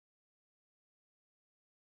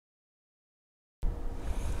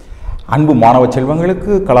அன்பு மாணவ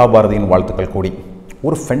செல்வங்களுக்கு கலாபாரதியின் வாழ்த்துக்கள் கூடி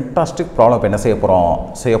ஒரு ஃபென்டாஸ்டிக் ப்ராப்ளம் என்ன செய்ய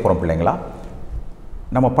போகிறோம் பிள்ளைங்களா.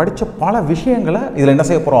 நம்ம படித்த பல விஷயங்களை இதில் என்ன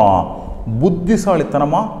செய்ய போகிறோம்,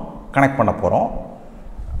 புத்திசாலித்தனமாக கனெக்ட் பண்ண போகிறோம்.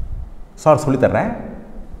 சார் சொல்லித்தர்றேன்,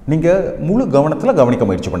 நீங்கள் முழு கவனத்தில் கவனிக்க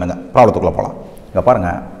முயற்சி பண்ணுங்கள். ப்ராப்ளத்துக்குள்ளே போகலாம். இங்கே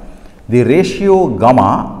பாருங்கள், தி ratio gamma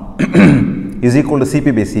is equal to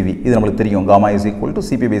CP by CV. இது நம்மளுக்கு தெரியும், gamma is equal to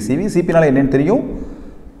CP by CV. சிபினால என்னென்னு தெரியும்,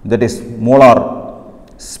 that is molar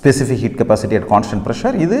specific heat capacity at constant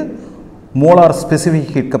pressure. இது molar specific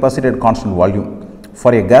heat capacity at constant volume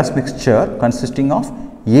for a gas mixture consisting of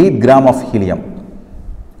 8 gram of helium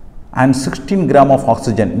and 16 gram of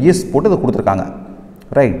oxygen is போட்டு இது கொடுத்துருக்காங்க.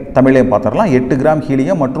 Right, தமிழையும் பார்த்துடலாம். 8 gram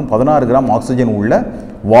helium மற்றும் 16 gram oxygen உள்ள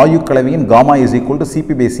வாயு கலவையின் gamma is equal to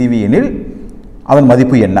CP by CV எனில் அதன்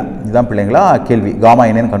மதிப்பு என்ன? இதுதான் பிள்ளைங்களா கேள்வி. காமா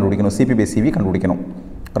என்னன்னு கண்டுபிடிக்கணும், சிபி பை சிவி கண்டுபிடிக்கணும்.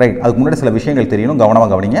 ரைட், அதுக்கு முன்னாடி சில விஷயங்கள் தெரியணும்,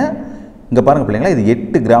 கவனமாக கவனிங்க. இங்கே பாருங்கள் பிள்ளைங்களா, இது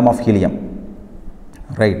 8 கிராம் ஆஃப் ஹீலியம்.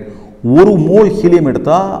 ரைட், ஒரு மோல் ஹீலியம்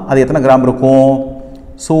எடுத்தால் அது எத்தனை கிராம் இருக்கும்?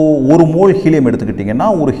 ஸோ ஒரு மோல் ஹீலியம் எடுத்துக்கிட்டிங்கன்னா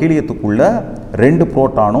ஒரு ஹீலியத்துக்குள்ளே 2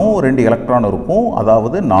 புரோட்டானும் 2 எலக்ட்ரானும் இருக்கும்,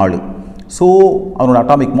 அதாவது 4. ஸோ அதனோட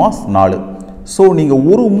அட்டாமிக் மாஸ் 4. ஸோ நீங்கள்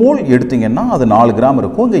ஒரு மோல் எடுத்தீங்கன்னா அது 4 கிராம்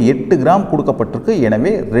இருக்கும். இங்கே 8 கிராம் கொடுக்கப்பட்டிருக்கு.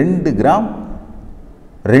 எனவே 2 கிராம்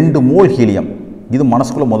 2 மோல் ஹீலியம். இது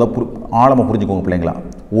மனசுக்குள்ளே ஆழமாக புரிஞ்சுக்கோங்க பிள்ளைங்களா.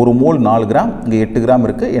 ஒரு மோல் 4 கிராம், இங்கே 8 கிராம்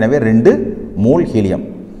இருக்குது. எனவே 2 மோல் ஹீலியம்.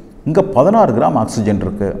 இங்கே 16 கிராம் ஆக்சிஜன்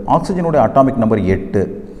இருக்குது. ஆக்சிஜனுடைய அட்டாமிக் நம்பர் 8.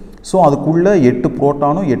 ஸோ அதுக்குள்ளே 8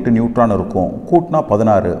 புரோட்டானும் 8 நியூட்ரானும் இருக்கும். கூட்டினா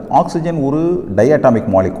 16. ஆக்சிஜன் ஒரு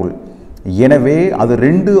டைஅட்டாமிக் மாலிகுல். எனவே அது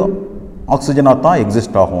 2 ஆக்சிஜனாக தான்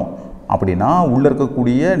எக்ஸிஸ்ட் ஆகும். அப்படின்னா உள்ளே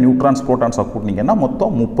இருக்கக்கூடிய நியூட்ரான்ஸ் புரோட்டான்ஸாக கூட்டினீங்கன்னா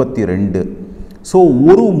மொத்தம் 32. ஸோ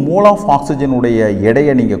ஒரு மோல் ஆஃப் ஆக்சிஜனுடைய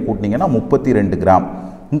எடையை நீங்கள் கூட்டினீங்கன்னா 32 கிராம்.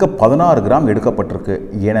 இங்கே 16 கிராம் எடுக்கப்பட்டிருக்கு.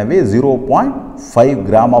 எனவே 0.5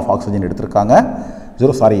 கிராம் ஆஃப் ஆக்சிஜன் எடுத்திருக்காங்க.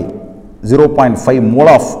 0.5 மோல்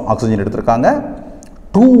ஆஃப் ஆக்சிஜன் எடுத்திருக்காங்க.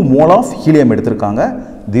 2 மோல் ஆஃப் ஹீலியம் எடுத்திருக்காங்க.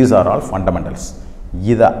 These are all fundamentals.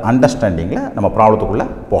 இதை அண்டர்ஸ்டாண்டிங்கில் நம்ம ப்ராப்ளத்துக்குள்ளே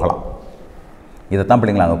போகலாம். இதை தான்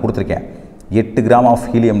பிள்ளைங்களா அங்கே கொடுத்துருக்கேன். 8 gram of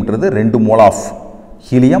ஹீலியம்ன்றது 2 mole of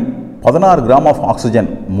helium, 16 gram of oxygen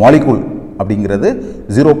molecule அப்படிங்கிறது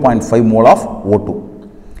 0.5 மோல் ஆஃப் O2.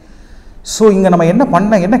 ஸோ இங்கே நம்ம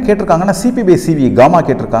என்ன கேட்டிருக்காங்கன்னா சிபி பை சிவி காமா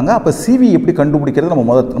கேட்டிருக்காங்க. அப்போ சிவி எப்படி கண்டுபிடிக்கிறது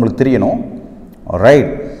நம்மளுக்கு தெரியணும்.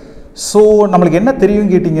 ரைட், ஸோ நம்மளுக்கு என்ன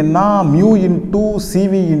தெரியும் கேட்டிங்கன்னா mu into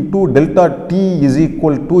CV into delta D is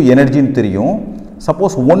equal to எனர்ஜின்னு தெரியும்.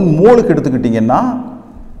 சப்போஸ் 1 மோலுக்கு எடுத்துக்கிட்டிங்கன்னா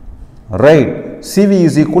right, CV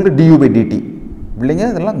is equal to due by DD. இல்லைங்க,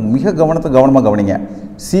 இதெல்லாம் மிக கவனமாக கவனிங்க.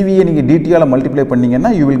 சிவியை நீங்கள் டிடியால் மல்டிப்ளை பண்ணிங்கன்னா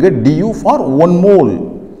you will get due for 1 mole.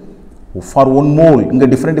 For 1 mole இங்கே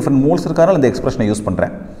டிஃப்ரெண்ட் மோல்ஸ் இருக்காங்க. இந்த எக்ஸ்பிரஷனை யூஸ்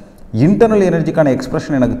பண்ணுறேன். இன்டர்னல் எனர்ஜிக்கான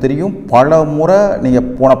எக்ஸ்பிரஷன் எனக்கு தெரியும். பல முறை நீங்கள்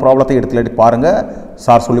போன ப்ராப்ளத்தை எடுத்துட்டு பாருங்கள்,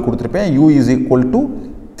 சார் சொல்லி கொடுத்துருப்பேன். U is equal to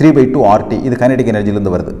 3/2 RT. இது கைனடிக்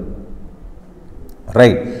எனர்ஜிலேருந்து வருது.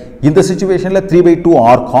 ரைட், இந்த சிச்சுவேஷனில் 3/2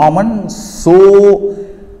 R common. So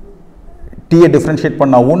T differentiate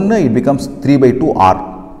பண்ணால் 1, இட் பிகம்ஸ் 3/2 R.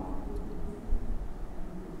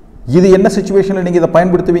 இது என்ன சிச்சுவேஷனில் நீங்கள் இதை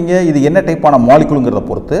பயன்படுத்துவீங்க, இது என்ன டைப்பான மாலிகுலுங்கிறத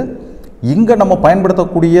பொறுத்து. இங்கே நம்ம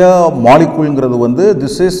பயன்படுத்தக்கூடிய மாலிகுல்ங்கிறது வந்து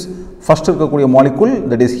திஸ் இஸ் ஃபர்ஸ்ட் இருக்கக்கூடிய மாலிகுல்,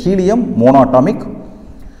 தட் இஸ் ஹீலியம் மோனோஅட்டாமிக்.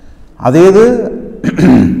 அதே இது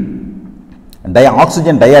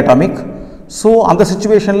ஆக்சிஜன் டைஅட்டாமிக். ஸோ அந்த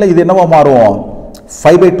சிச்சுவேஷனில் இது என்னவா மாறும்,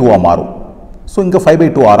 5/2 மாறும். ஸோ இங்கே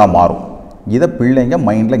 5/2 R மாறும். இதை பிள்ளைங்க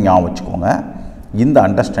மைண்டில் ஞாபகம் வச்சுக்கோங்க. இந்த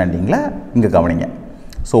அண்டர்ஸ்டாண்டிங்கில் இங்கே கவனிங்க.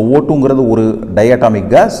 ஸோ O2ங்கிறது ஒரு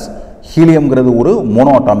டைஅட்டாமிக் கேஸ், ஹீலியம்ங்கிறது ஒரு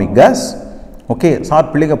மோனோஅட்டாமிக் கேஸ். ஓகே சார்,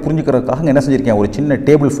 பிள்ளைங்க புரிஞ்சுக்கிறதுக்காக என்ன செஞ்சுருக்கேன், ஒரு சின்ன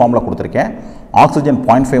டேபிள் ஃபார்மில் கொடுத்துருக்கேன். ஆக்சிஜன்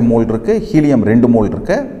 0.5 மோல் இருக்குது, ஹீலியம் 2 மோல்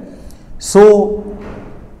இருக்குது. ஸோ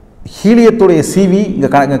ஹீலியத்துடைய சிவி இங்கே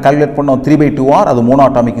கால்குலேட் பண்ணோம் 3/2 R, அது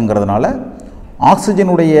மோனோஅட்டாமிக்ங்கிறதுனால.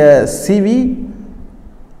 ஆக்சிஜனுடைய சிவி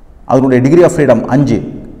அதனுடைய degree of freedom 5.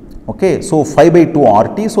 Okay, so 5/2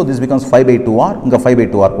 RT. So this becomes 5/2 R. இங்கே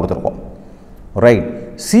 5/2 R கொடுத்துருக்கோம். ரைட்,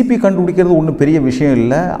 சிபி கண்டுபிடிக்கிறது ஒன்றும் பெரிய விஷயம்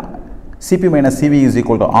இல்லை. CP minus CV is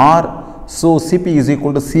equal to R. So CP is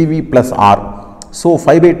equal to CV plus R. So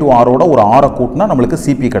 5/2 ஆரோட ஒரு ஆரை கூட்டினா நம்மளுக்கு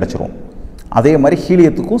சிபி கிடச்சிரும். அதே மாதிரி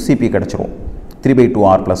ஹீலியத்துக்கும் சிபி கிடச்சிரும். 3/2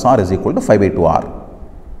 R plus R is equal to 5/2 R.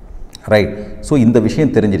 Right, so இந்த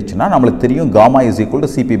விஷயம் தெரிஞ்சிருச்சுன்னா நம்மளுக்கு தெரியும் gamma is equal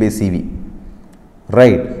to CP by CV.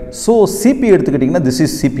 Right, so CP எடுத்துக்கிட்டிங்கன்னா திஸ்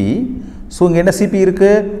இஸ் சிபி. ஸோ இங்கே என்ன சிபி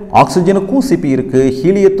இருக்குது, ஆக்சிஜனுக்கும் சிபி இருக்குது,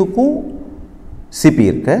 ஹீலியத்துக்கும் சிபி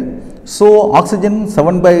இருக்கு. So oxygen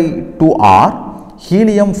 7/2 R,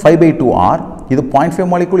 helium 5/2 R. இது 0.5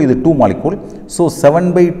 மாலிகுல், இது 2 molecule. So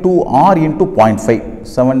 7/2 R into 0.5,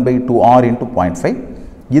 7/2 R into 0.5.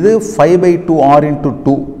 இது 5/2 R into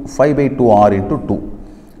 2, 5/2 R into 2.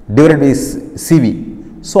 Divided by CV.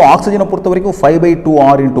 So ஆக்சிஜனை பொறுத்த வரைக்கும்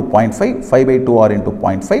 5/2R into 0.5, 5/2R into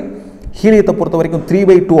 0.5. ஹீலியத்தை பொறுத்த வரைக்கும்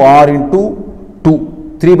 3/2R into 2,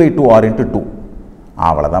 3/2R into 2.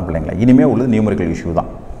 அவ்வளோதான் பிள்ளைங்களா. இனிமேல் உள்ளது நியூமரிக்கல் இஷ்யூ தான்.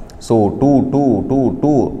 ஸோ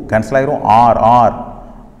 2 கேன்சல் ஆயிரும்,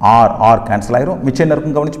 ஆர் கேன்சல் ஆயிரும். மிச்சம் என்ன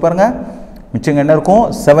இருக்கும் கவனிச்சு பாருங்கள். மிச்சம் என்ன இருக்கும்?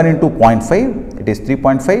 7 into 0.5, it is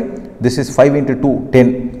 3.5. This is 5 into 2, 10.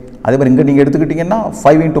 அதே மாதிரி இங்கே நீங்கள் எடுத்துக்கிட்டிங்கன்னா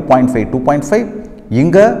 5 into 0.5, 2.5.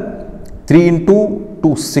 இங்கே 3 into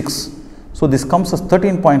 2, 6. So this comes as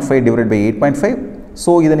 13.5 divided by 8.5.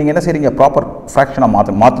 So இதை நீங்கள் என்ன செய்கிறீங்க? ப்ராப்பர் ஃப்ராக்ஷனாக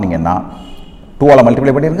மாற்றினீங்கன்னா 2ஆல்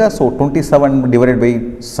மல்டிப்ளை பண்ணிடுங்க. So 27 divided by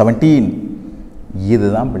 17.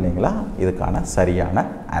 இதுதான் பிள்ளைங்களா இதுக்கான சரியான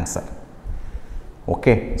ஆன்சர்.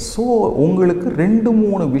 ஓகே. ஸோ உங்களுக்கு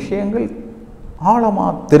 2-3 விஷயங்கள்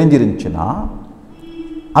ஆழமாக தெரிஞ்சிருந்துச்சுன்னா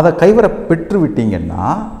அதை கைவர பெற்று விட்டீங்கன்னா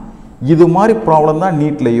இது மாதிரி ப்ராப்ளம் தான்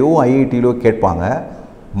நீட்லேயோ ஐஐடியிலோ கேட்பாங்க.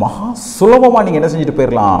 மகா சுலபமாக நீங்கள் என்ன செஞ்சுட்டு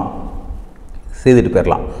போயிடலாம், செய்துட்டு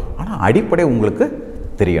போயிடலாம். ஆனால் அடிப்படை உங்களுக்கு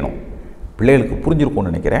தெரியணும். பிள்ளைகளுக்கு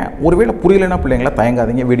புரிஞ்சிருக்கும்னு நினைக்கிறேன். ஒருவேளை புரியலைன்னா பிள்ளைங்களா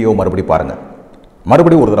தயங்காதீங்க, வீடியோ மறுபடியும் பாருங்கள்,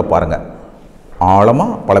 மறுபடியும் ஒரு தடவை பாருங்கள்.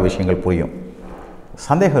 ஆழமாக பல விஷயங்கள் புரியும்.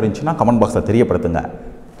 சந்தேகம் இருந்துச்சுன்னா கமெண்ட் பாக்ஸில் தெரியப்படுத்துங்க.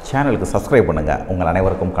 சேனலுக்கு சப்ஸ்கிரைப் பண்ணுங்கள். உங்கள்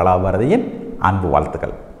அனைவருக்கும் கலாபாரதியின் அன்பு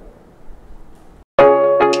வாழ்த்துக்கள்.